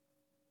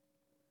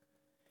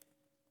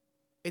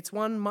 It's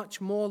one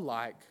much more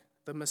like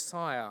the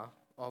Messiah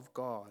of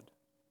God.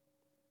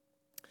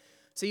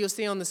 So you'll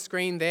see on the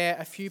screen there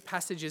a few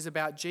passages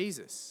about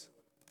Jesus.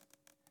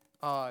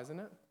 Oh, isn't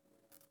it?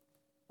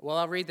 Well,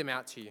 I'll read them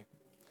out to you.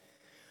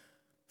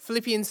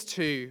 Philippians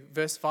 2,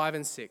 verse 5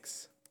 and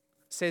 6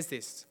 says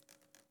this: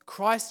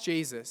 Christ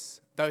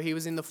Jesus, though he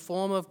was in the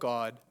form of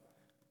God,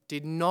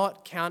 did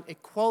not count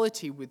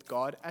equality with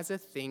God as a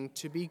thing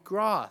to be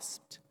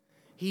grasped.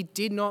 He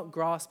did not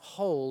grasp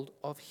hold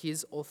of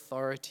his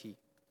authority.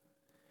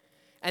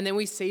 And then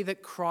we see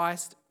that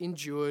Christ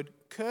endured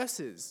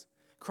curses.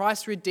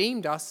 Christ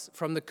redeemed us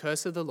from the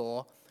curse of the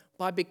law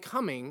by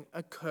becoming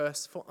a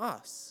curse for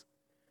us.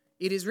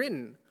 It is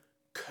written,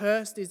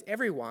 "Cursed is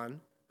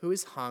everyone who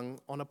is hung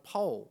on a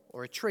pole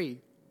or a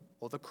tree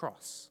or the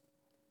cross."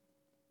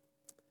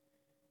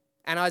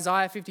 And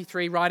Isaiah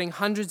 53, writing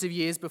hundreds of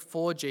years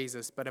before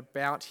Jesus, but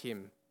about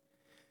him,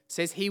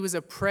 says he was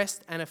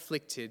oppressed and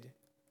afflicted,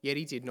 yet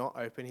he did not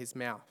open his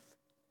mouth.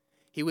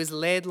 He was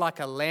led like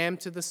a lamb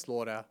to the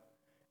slaughter,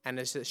 and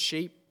as a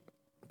sheep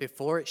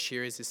before its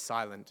shearers is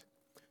silent,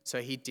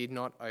 so he did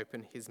not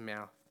open his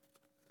mouth.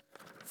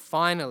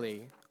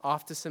 Finally,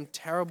 after some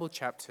terrible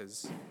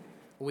chapters,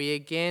 we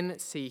again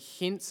see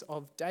hints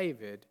of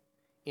David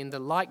in the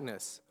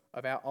likeness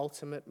of our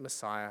ultimate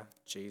Messiah,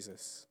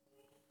 Jesus.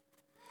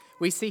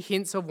 We see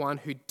hints of one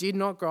who did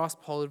not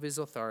grasp hold of his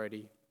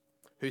authority,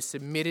 who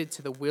submitted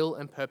to the will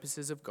and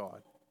purposes of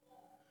God,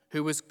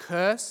 who was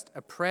cursed,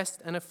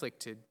 oppressed, and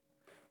afflicted,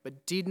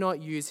 but did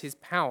not use his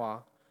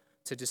power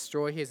to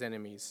destroy his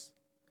enemies,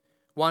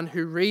 one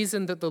who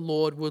reasoned that the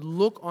Lord would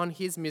look on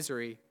his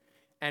misery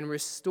and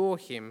restore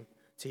him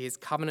to his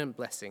covenant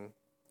blessing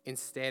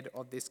instead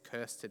of this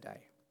curse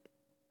today.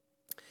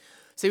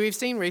 See, we've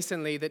seen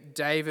recently that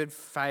David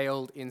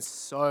failed in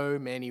so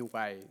many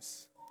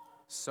ways.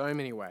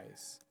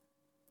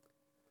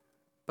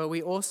 But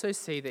we also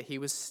see that he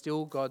was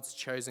still God's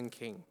chosen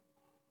king.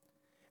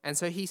 And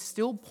so he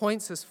still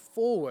points us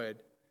forward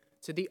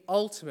to the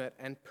ultimate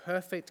and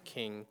perfect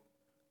king,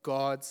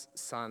 God's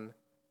Son,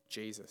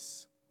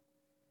 Jesus.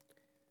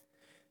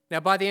 Now,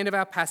 by the end of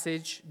our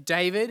passage,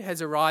 David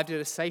has arrived at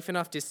a safe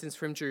enough distance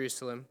from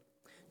Jerusalem,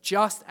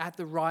 just at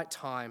the right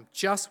time,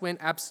 just when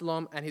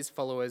Absalom and his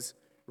followers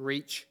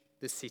reach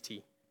the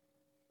city.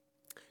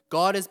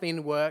 God has been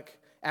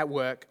at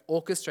work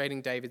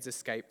orchestrating David's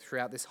escape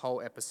throughout this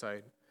whole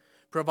episode,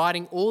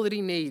 providing all that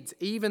he needs,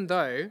 even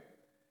though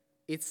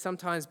it's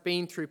sometimes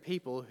been through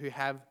people who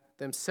have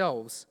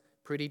themselves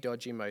pretty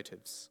dodgy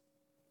motives.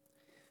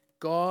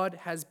 God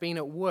has been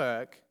at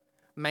work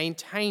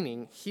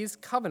maintaining his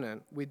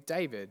covenant with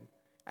David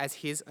as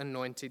his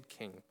anointed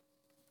king.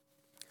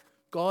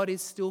 God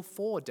is still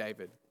for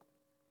David,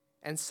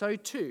 and so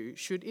too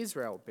should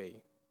Israel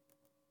be.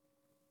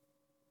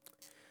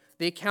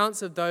 The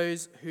accounts of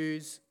those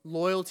whose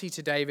loyalty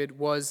to David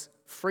was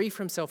free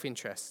from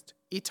self-interest,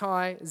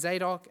 Ittai,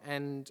 Zadok,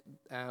 and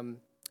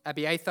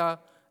Abiathar,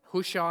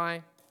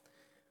 Hushai,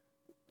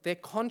 they're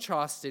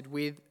contrasted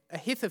with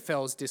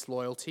Ahithophel's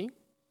disloyalty,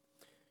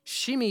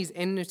 Shimei's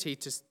enmity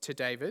to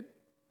David,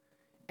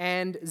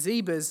 and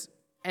Ziba's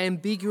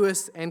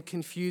ambiguous and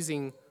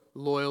confusing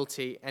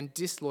loyalty and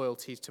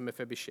disloyalty to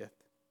Mephibosheth.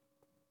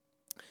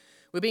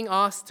 We're being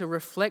asked to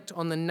reflect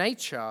on the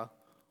nature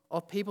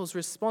of people's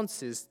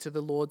responses to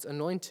the Lord's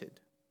anointed,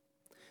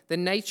 the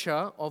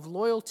nature of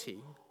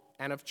loyalty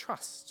and of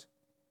trust.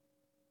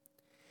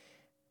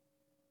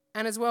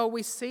 And as well,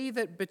 we see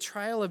that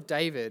betrayal of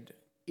David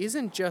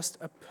isn't just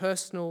a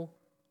personal,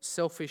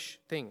 selfish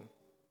thing.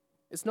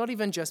 It's not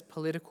even just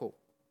political.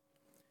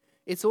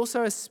 It's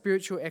also a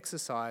spiritual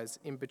exercise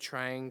in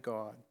betraying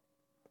God.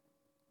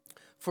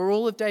 For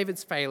all of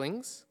David's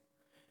failings,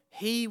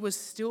 he was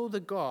still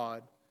the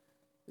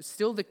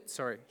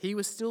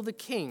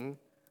king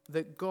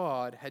that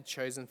God had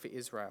chosen for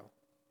Israel.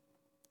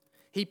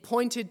 He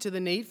pointed to the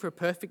need for a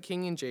perfect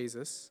king in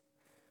Jesus,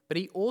 but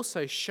he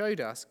also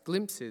showed us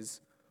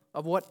glimpses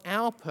of what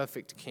our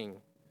perfect king,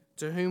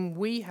 to whom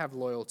we have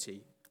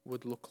loyalty,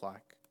 would look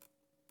like.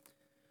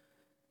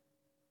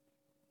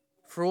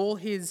 For all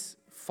his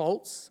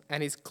faults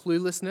and his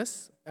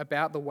cluelessness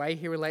about the way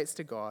he relates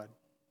to God,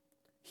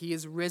 he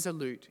is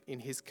resolute in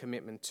his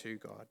commitment to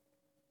God.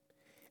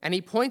 And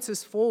he points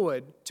us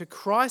forward to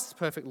Christ's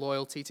perfect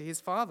loyalty to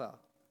his Father,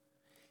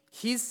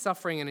 his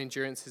suffering and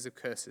endurances of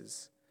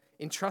curses,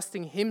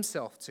 entrusting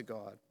himself to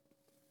God,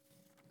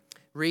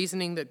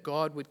 reasoning that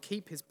God would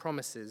keep his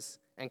promises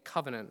and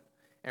covenant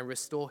and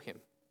restore him,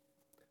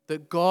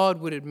 that God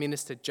would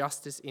administer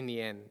justice in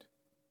the end.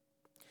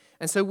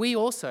 And so we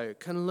also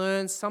can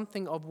learn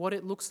something of what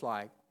it looks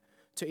like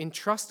to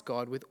entrust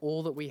God with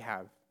all that we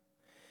have,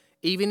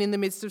 even in the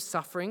midst of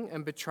suffering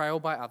and betrayal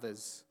by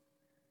others.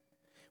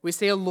 We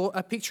see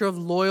a picture of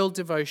loyal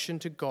devotion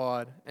to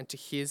God and to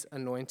his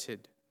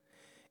anointed,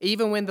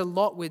 even when the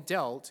lot we're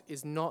dealt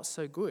is not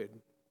so good.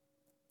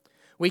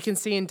 We can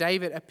see in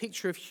David a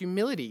picture of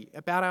humility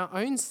about our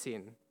own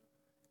sin,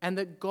 and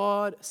that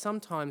God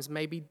sometimes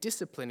may be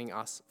disciplining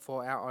us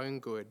for our own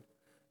good,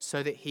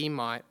 so that he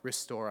might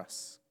restore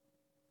us.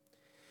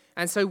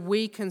 And so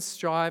we can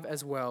strive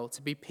as well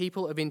to be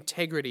people of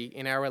integrity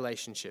in our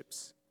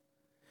relationships.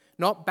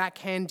 Not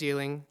backhand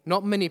dealing,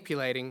 not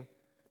manipulating,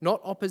 not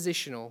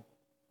oppositional,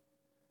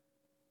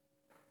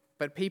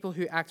 but people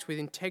who act with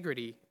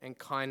integrity and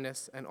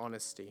kindness and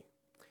honesty,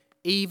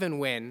 even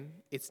when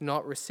it's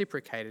not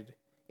reciprocated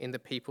in the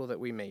people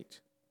that we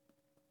meet.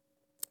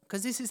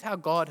 Because this is how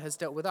God has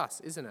dealt with us,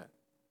 isn't it?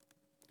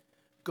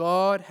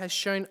 God has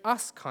shown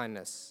us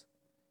kindness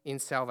in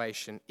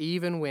salvation,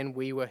 even when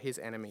we were his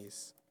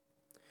enemies.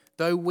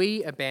 Though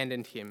we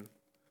abandoned him,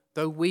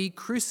 though we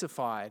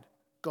crucified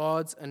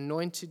God's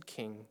anointed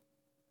king,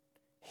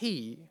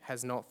 he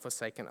has not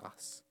forsaken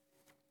us.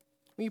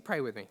 Will you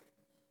pray with me?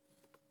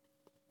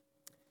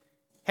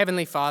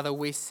 Heavenly Father,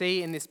 we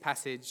see in this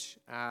passage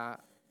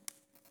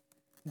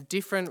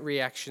different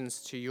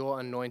reactions to your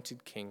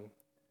anointed King.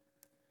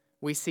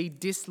 We see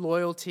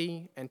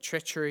disloyalty and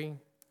treachery.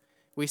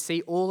 We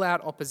see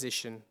all-out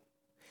opposition.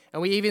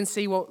 And we even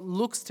see what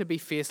looks to be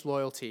fierce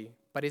loyalty,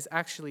 but is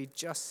actually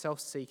just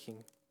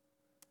self-seeking.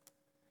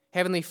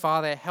 Heavenly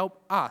Father,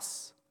 help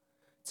us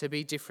to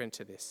be different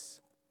to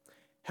this.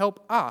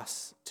 Help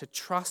us to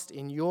trust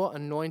in your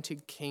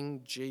anointed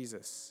King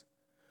Jesus,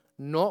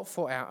 not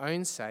for our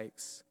own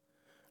sakes,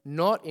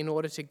 not in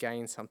order to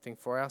gain something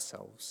for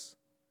ourselves,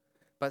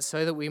 but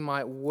so that we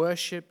might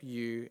worship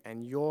you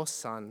and your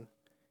Son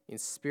in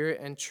spirit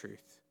and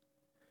truth,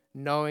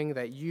 knowing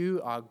that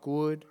you are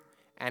good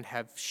and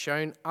have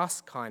shown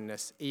us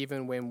kindness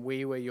even when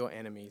we were your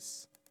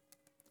enemies.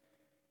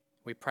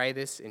 We pray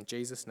this in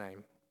Jesus'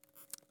 name.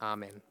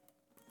 Amen.